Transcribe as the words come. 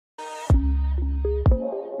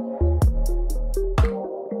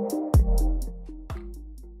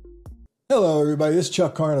Hello, everybody. This is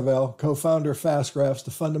Chuck Carnevale, co-founder of FASTgraphs, the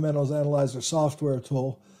Fundamentals Analyzer software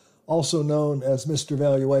tool, also known as Mr.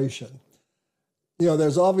 Valuation.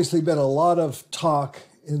 There's obviously been a lot of talk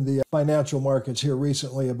in the financial markets here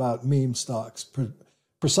recently about meme stocks,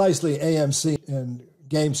 precisely AMC and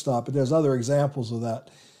GameStop, but there's other examples of that.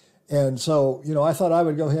 And so, I thought I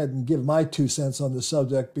would go ahead and give my 2 cents on the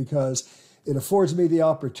subject because it affords me the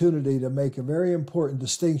opportunity to make a very important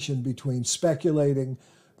distinction between speculating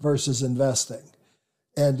versus investing.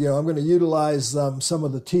 And, I'm going to utilize some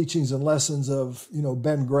of the teachings and lessons of,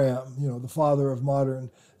 Ben Graham, the father of modern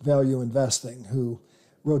value investing, who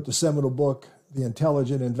wrote the seminal book, The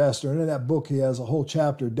Intelligent Investor. And in that book, he has a whole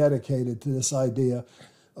chapter dedicated to this idea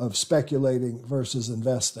of speculating versus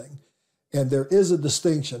investing. And there is a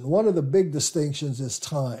distinction. One of the big distinctions is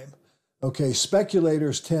time. Okay,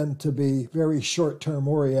 speculators tend to be very short-term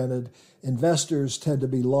oriented. Investors tend to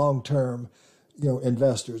be long-term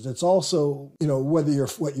investors. It's also, what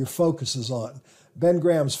your focus is on. Ben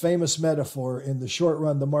Graham's famous metaphor, in the short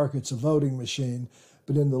run, the market's a voting machine,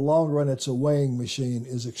 but in the long run, it's a weighing machine,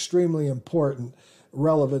 is extremely important,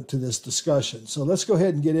 relevant to this discussion. So let's go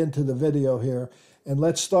ahead and get into the video here. And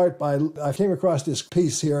let's start by, I came across this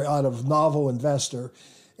piece here out of Novel Investor,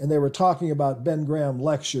 and they were talking about Ben Graham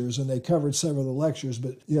lectures, and they covered several of the lectures.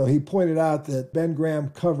 But, he pointed out that Ben Graham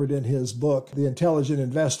covered in his book, The Intelligent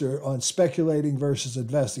Investor, on speculating versus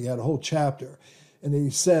investing. He had a whole chapter. And he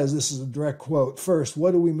says, this is a direct quote, "First,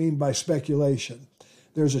 what do we mean by speculation?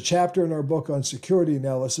 There's a chapter in our book on security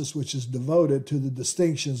analysis which is devoted to the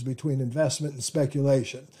distinctions between investment and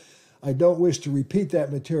speculation. I don't wish to repeat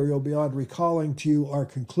that material beyond recalling to you our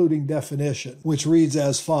concluding definition, which reads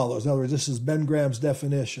as follows." In other words, this is Ben Graham's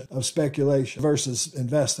definition of speculation versus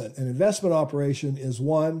investment. An investment operation is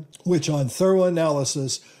one which, on thorough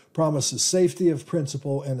analysis, promises safety of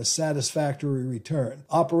principal and a satisfactory return.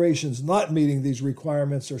 Operations not meeting these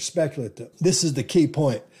requirements are speculative. This is the key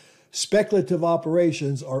point. Speculative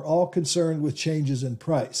operations are all concerned with changes in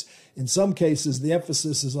price. In some cases, the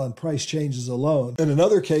emphasis is on price changes alone. And in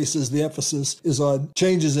other cases, the emphasis is on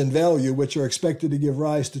changes in value, which are expected to give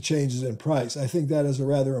rise to changes in price. I think that is a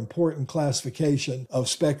rather important classification of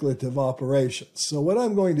speculative operations. So what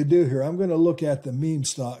I'm going to do here, I'm going to look at the meme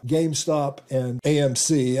stock, GameStop and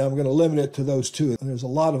AMC. I'm going to limit it to those two. And there's a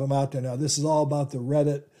lot of them out there now. This is all about the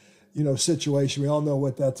Reddit situation. We all know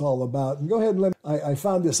what that's all about. And go ahead and I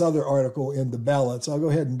found this other article in The Balance. I'll go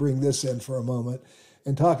ahead and bring this in for a moment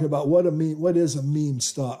and talking about what is a meme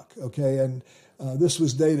stock, okay? And this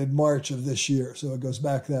was dated March of this year, so it goes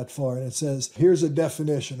back that far. And it says, here's a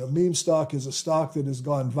definition. A meme stock is a stock that has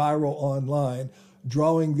gone viral online,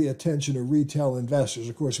 drawing the attention of retail investors.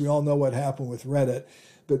 Of course, we all know what happened with Reddit,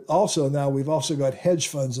 but also now we've also got hedge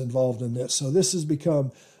funds involved in this. So this has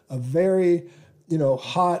become a very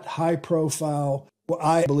hot, high-profile,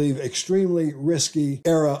 I believe, extremely risky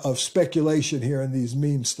era of speculation here in these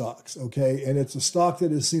meme stocks, okay? And it's a stock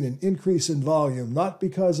that has seen an increase in volume, not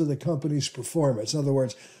because of the company's performance. In other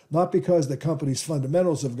words, not because the company's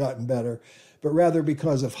fundamentals have gotten better, but rather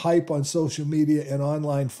because of hype on social media and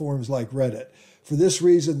online forums like Reddit. For this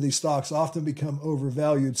reason, these stocks often become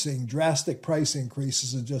overvalued, seeing drastic price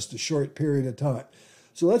increases in just a short period of time.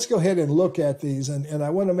 So let's go ahead and look at these. And I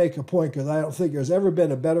want to make a point because I don't think there's ever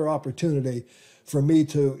been a better opportunity for me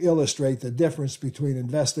to illustrate the difference between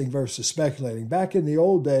investing versus speculating. Back in the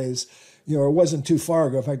old days, it wasn't too far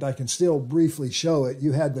ago. In fact, I can still briefly show it.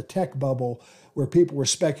 You had the tech bubble where people were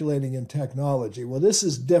speculating in technology. Well, this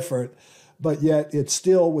is different, but yet it's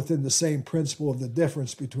still within the same principle of the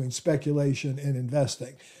difference between speculation and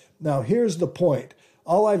investing. Now, here's the point.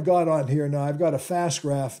 All I've got on here now, I've got a fast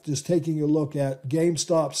graph just taking a look at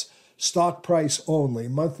GameStop's stock price only,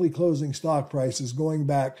 monthly closing stock prices going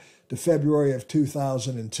back to February of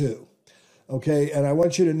 2002. Okay, and I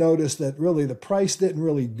want you to notice that really the price didn't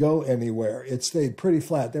really go anywhere. It stayed pretty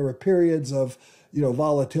flat. There were periods of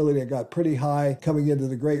volatility. It got pretty high coming into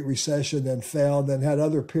the Great Recession, then fell, and then had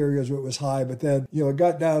other periods where it was high, but then, it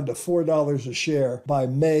got down to $4 a share by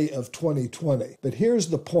May of 2020. But here's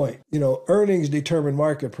the point. Earnings determine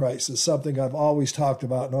market price is something I've always talked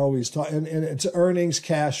about and it's earnings,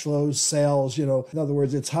 cash flows, sales, in other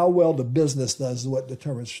words, it's how well the business does is what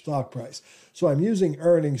determines stock price. So I'm using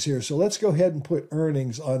earnings here. So let's go ahead and put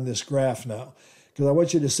earnings on this graph now, because I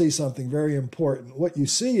want you to see something very important. What you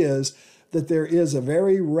see is that there is a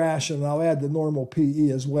very rational, I'll add the normal PE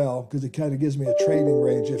as well, because it kind of gives me a trading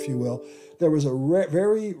range, if you will. There was a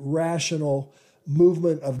very rational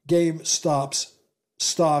movement of GameStop's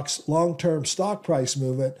stocks, long-term stock price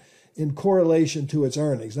movement in correlation to its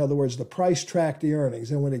earnings. In other words, the price tracked the earnings.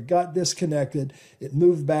 And when it got disconnected, it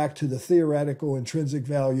moved back to the theoretical intrinsic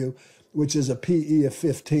value which is a PE of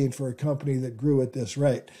 15 for a company that grew at this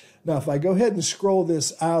rate. Now, if I go ahead and scroll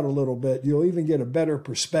this out a little bit, you'll even get a better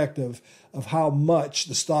perspective of how much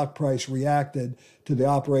the stock price reacted to the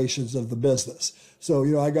operations of the business.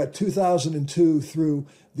 So, I got 2002 through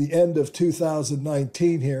the end of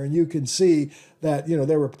 2019 here, and you can see that,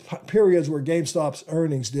 there were periods where GameStop's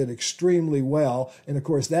earnings did extremely well. And of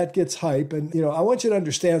course, that gets hype. And, I want you to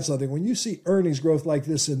understand something. When you see earnings growth like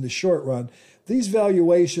this in the short run, these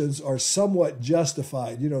valuations are somewhat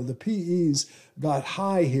justified. The PEs got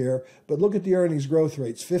high here, but look at the earnings growth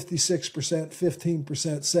rates, 56%, 15%,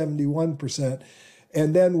 71%.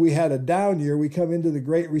 And then we had a down year. We come into the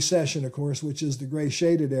Great Recession, of course, which is the gray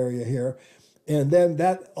shaded area here. And then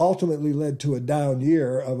that ultimately led to a down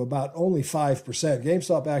year of about only 5%.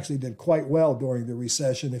 GameStop actually did quite well during the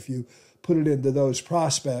recession if you put it into those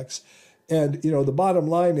prospects. And, the bottom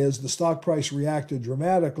line is the stock price reacted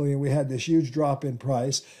dramatically and we had this huge drop in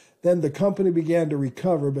price. Then the company began to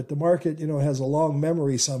recover, but the market, has a long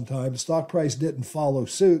memory sometimes. Stock price didn't follow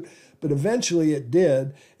suit, but eventually it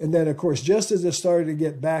did. And then, of course, just as it started to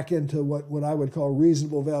get back into what I would call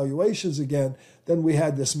reasonable valuations again, then we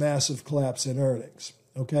had this massive collapse in earnings.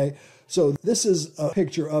 Okay, so this is a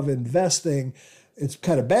picture of investing. It's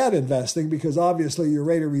kind of bad investing because obviously your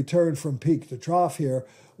rate of return from peak to trough here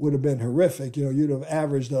would have been horrific. You'd have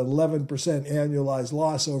averaged an 11% annualized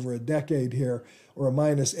loss over a decade here, or a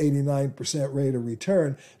minus 89% rate of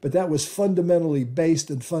return, but that was fundamentally based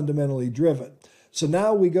and fundamentally driven. So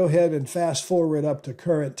now we go ahead and fast forward up to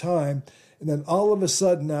current time, and then all of a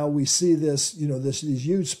sudden now we see this, these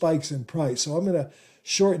huge spikes in price. So I'm going to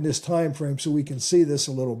shorten this time frame so we can see this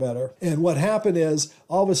a little better. And what happened is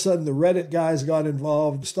all of a sudden the Reddit guys got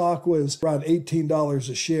involved. The stock was around $18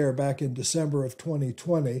 a share back in December of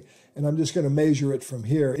 2020. And I'm just going to measure it from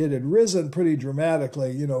here. It had risen pretty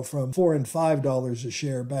dramatically, from $4 and $5 a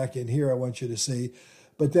share back in here, I want you to see.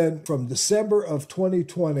 But then from December of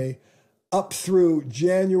 2020 up through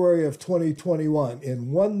January of 2021,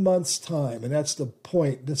 in 1 month's time, and that's the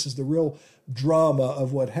point, this is the real drama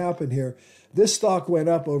of what happened here, this stock went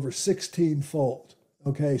up over 16-fold,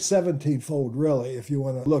 okay, 17-fold really, if you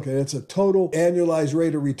want to look at it. It's a total annualized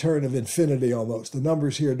rate of return of infinity almost. The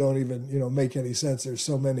numbers here don't even, make any sense. There's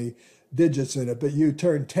so many digits in it, but you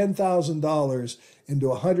turn $10,000 into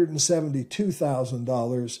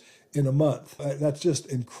 $172,000 in a month. That's just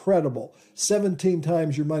incredible. 17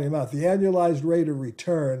 times your money amount. The annualized rate of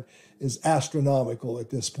return is astronomical at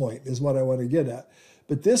this point, is what I want to get at.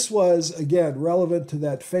 But this was, again, relevant to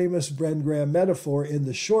that famous Bren Graham metaphor. In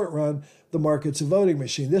the short run, the market's a voting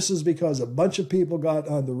machine. This is because a bunch of people got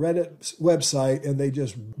on the Reddit website and they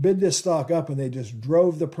just bid this stock up and they just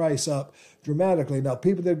drove the price up dramatically. Now,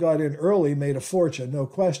 people that got in early made a fortune, no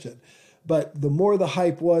question. But the more the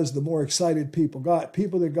hype was, the more excited people got.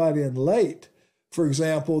 People that got in late, for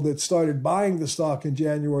example, that started buying the stock in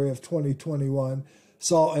January of 2021,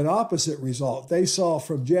 saw an opposite result. They saw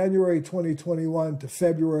from January 2021 to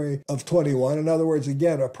February of 21, in other words,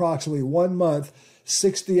 again, approximately 1 month,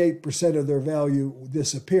 68% of their value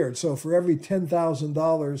disappeared. So for every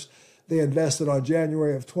 $10,000 they invested on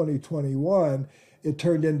January of 2021, it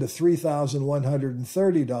turned into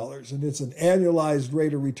 $3,130. And it's an annualized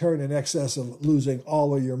rate of return in excess of losing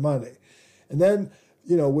all of your money. And then,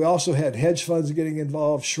 we also had hedge funds getting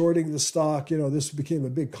involved, shorting the stock. This became a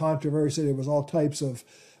big controversy. There was all types of,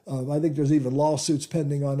 I think there's even lawsuits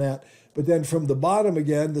pending on that. But then from the bottom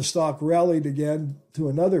again, the stock rallied again to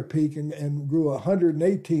another peak and grew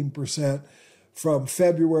 118% from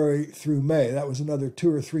February through May. That was another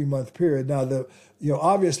 2 or 3 month period. Now,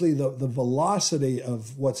 obviously the velocity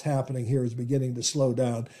of what's happening here is beginning to slow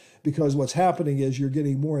down because what's happening is you're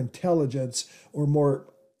getting more intelligence or more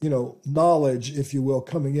knowledge, if you will,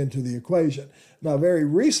 coming into the equation. Now, very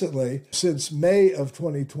recently, since May of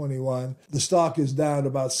 2021, the stock is down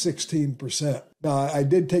about 16%. Now, I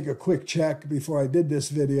did take a quick check before I did this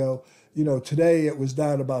video. Today it was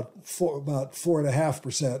down about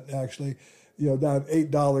 4.5%, actually, down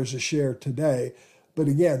 $8 a share today. But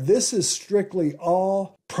again, this is strictly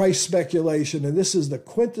all price speculation, and this is the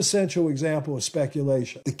quintessential example of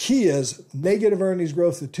speculation. The key is negative earnings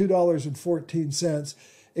growth at $2.14,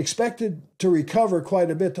 expected to recover quite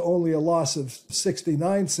a bit to only a loss of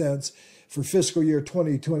 69 cents for fiscal year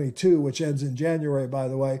 2022, which ends in January, by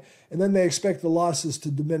the way. And then they expect the losses to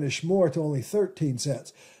diminish more to only 13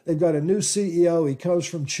 cents. They've got a new CEO. He comes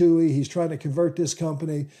from Chewy. He's trying to convert this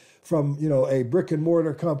company from, a brick and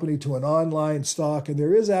mortar company to an online stock. And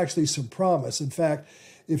there is actually some promise. In fact,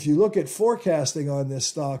 if you look at forecasting on this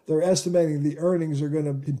stock, they're estimating the earnings are going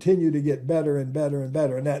to continue to get better and better and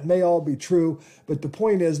better. And that may all be true, but the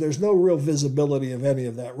point is there's no real visibility of any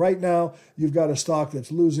of that. Right now, you've got a stock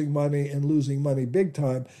that's losing money and losing money big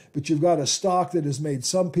time, but you've got a stock that has made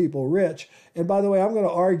some people rich. And by the way, I'm going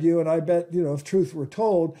to argue, and I bet, if truth were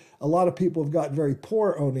told, a lot of people have gotten very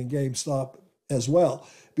poor owning GameStop as well,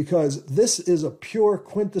 because this is a pure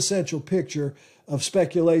quintessential picture of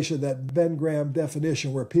speculation, that Ben Graham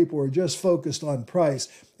definition, where people are just focused on price.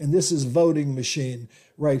 And this is voting machine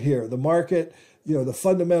right here. The market, the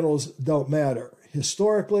fundamentals don't matter.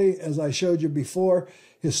 Historically, as I showed you before,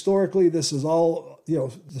 historically, this is all,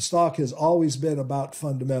 the stock has always been about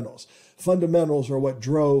fundamentals. Fundamentals are what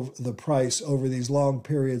drove the price over these long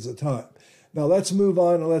periods of time. Now let's move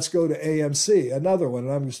on and let's go to AMC, another one.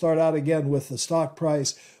 And I'm going to start out again with the stock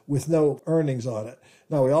price with no earnings on it.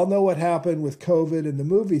 Now, we all know what happened with COVID in the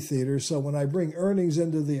movie theaters. So when I bring earnings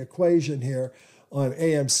into the equation here on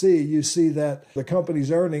AMC, you see that the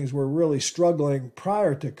company's earnings were really struggling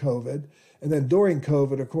prior to COVID. And then during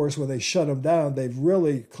COVID, of course, when they shut them down, they've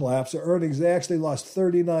really collapsed. Their earnings, they actually lost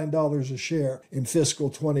 $39 a share in fiscal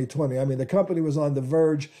 2020. I mean, the company was on the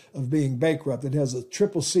verge of being bankrupt. It has a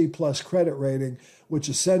CCC+ credit rating, which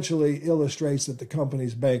essentially illustrates that the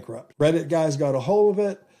company's bankrupt. Reddit guys got a hold of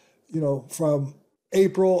it, from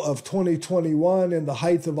April of 2021, in the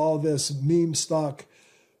height of all this meme stock,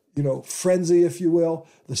 frenzy, if you will.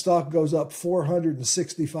 The stock goes up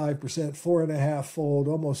 465%, 4.5-fold,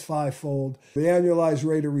 almost 5-fold. The annualized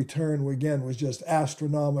rate of return, again, was just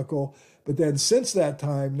astronomical. But then since that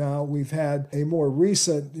time now, we've had a more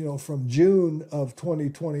recent, from June of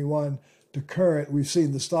 2021 to current, we've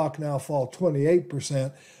seen the stock now fall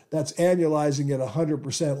 28%. That's annualizing at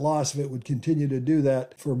 100% loss if it would continue to do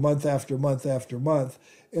that for month after month after month.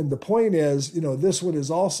 And the point is, this one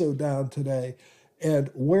is also down today.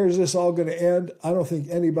 And where is this all going to end? I don't think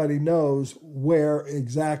anybody knows where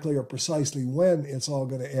exactly or precisely when it's all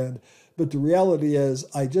going to end. But the reality is,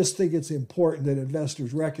 I just think it's important that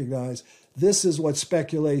investors recognize this is what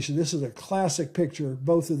speculation, this is a classic picture,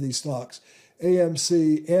 both of these stocks,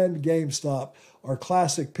 AMC and GameStop, are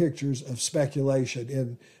classic pictures of speculation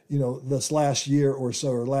in, this last year or so,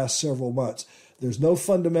 or last several months. There's no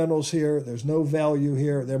fundamentals here. There's no value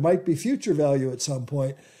here. There might be future value at some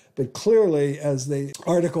point, but clearly, as the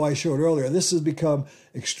article I showed earlier, this has become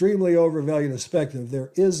extremely overvalued and speculative.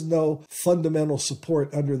 There is no fundamental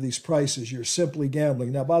support under these prices. You're simply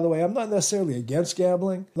gambling. Now, by the way, I'm not necessarily against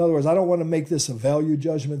gambling. In other words, I don't want to make this a value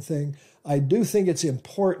judgment thing. I do think it's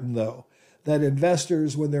important, though, that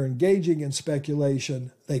investors, when they're engaging in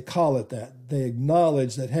speculation, they call it that. They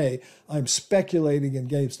acknowledge that, hey, I'm speculating in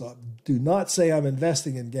GameStop. Do not say I'm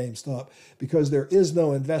investing in GameStop, because there is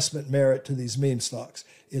no investment merit to these meme stocks.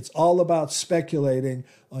 It's all about speculating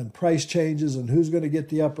on price changes and who's going to get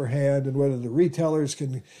the upper hand, and whether the retailers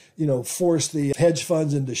can, force the hedge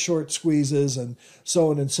funds into short squeezes and so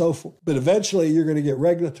on and so forth. But eventually you're going to get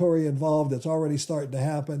regulatory involved. It's already starting to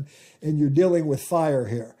happen, and you're dealing with fire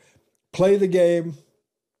here. Play the game.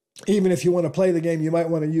 Even if you want to play the game, you might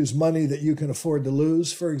want to use money that you can afford to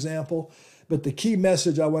lose, for example. But the key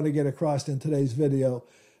message I want to get across in today's video,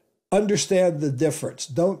 understand the difference.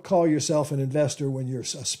 Don't call yourself an investor when you're a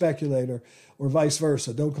speculator, or vice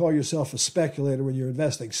versa. Don't call yourself a speculator when you're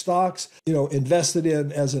investing. Stocks, invested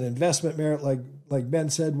in as an investment merit, like Ben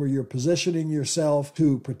said, where you're positioning yourself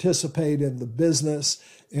to participate in the business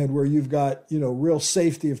and where you've got, real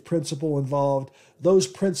safety of principle involved. Those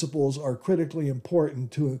principles are critically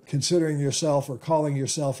important to considering yourself or calling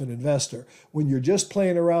yourself an investor. When you're just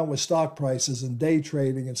playing around with stock prices and day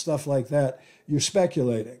trading and stuff like that, you're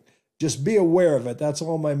speculating. Just be aware of it. That's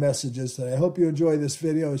all my message is today. I hope you enjoy this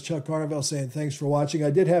video. It's Chuck Carnevale saying thanks for watching.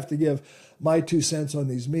 I did have to give my 2 cents on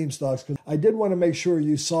these meme stocks because I did want to make sure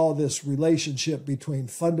you saw this relationship between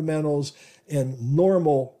fundamentals and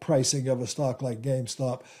normal pricing of a stock like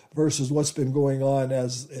GameStop versus what's been going on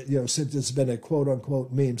as, since it's been a quote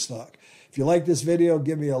unquote meme stock. If you like this video,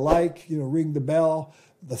 give me a like, ring the bell,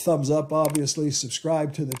 the thumbs up, obviously,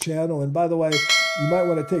 subscribe to the channel. And by the way, you might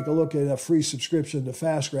want to take a look at a free subscription to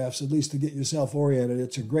FASTgraphs, at least to get yourself oriented.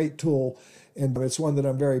 It's a great tool, and it's one that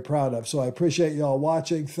I'm very proud of. So I appreciate you all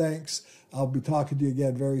watching. Thanks. I'll be talking to you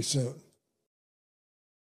again very soon.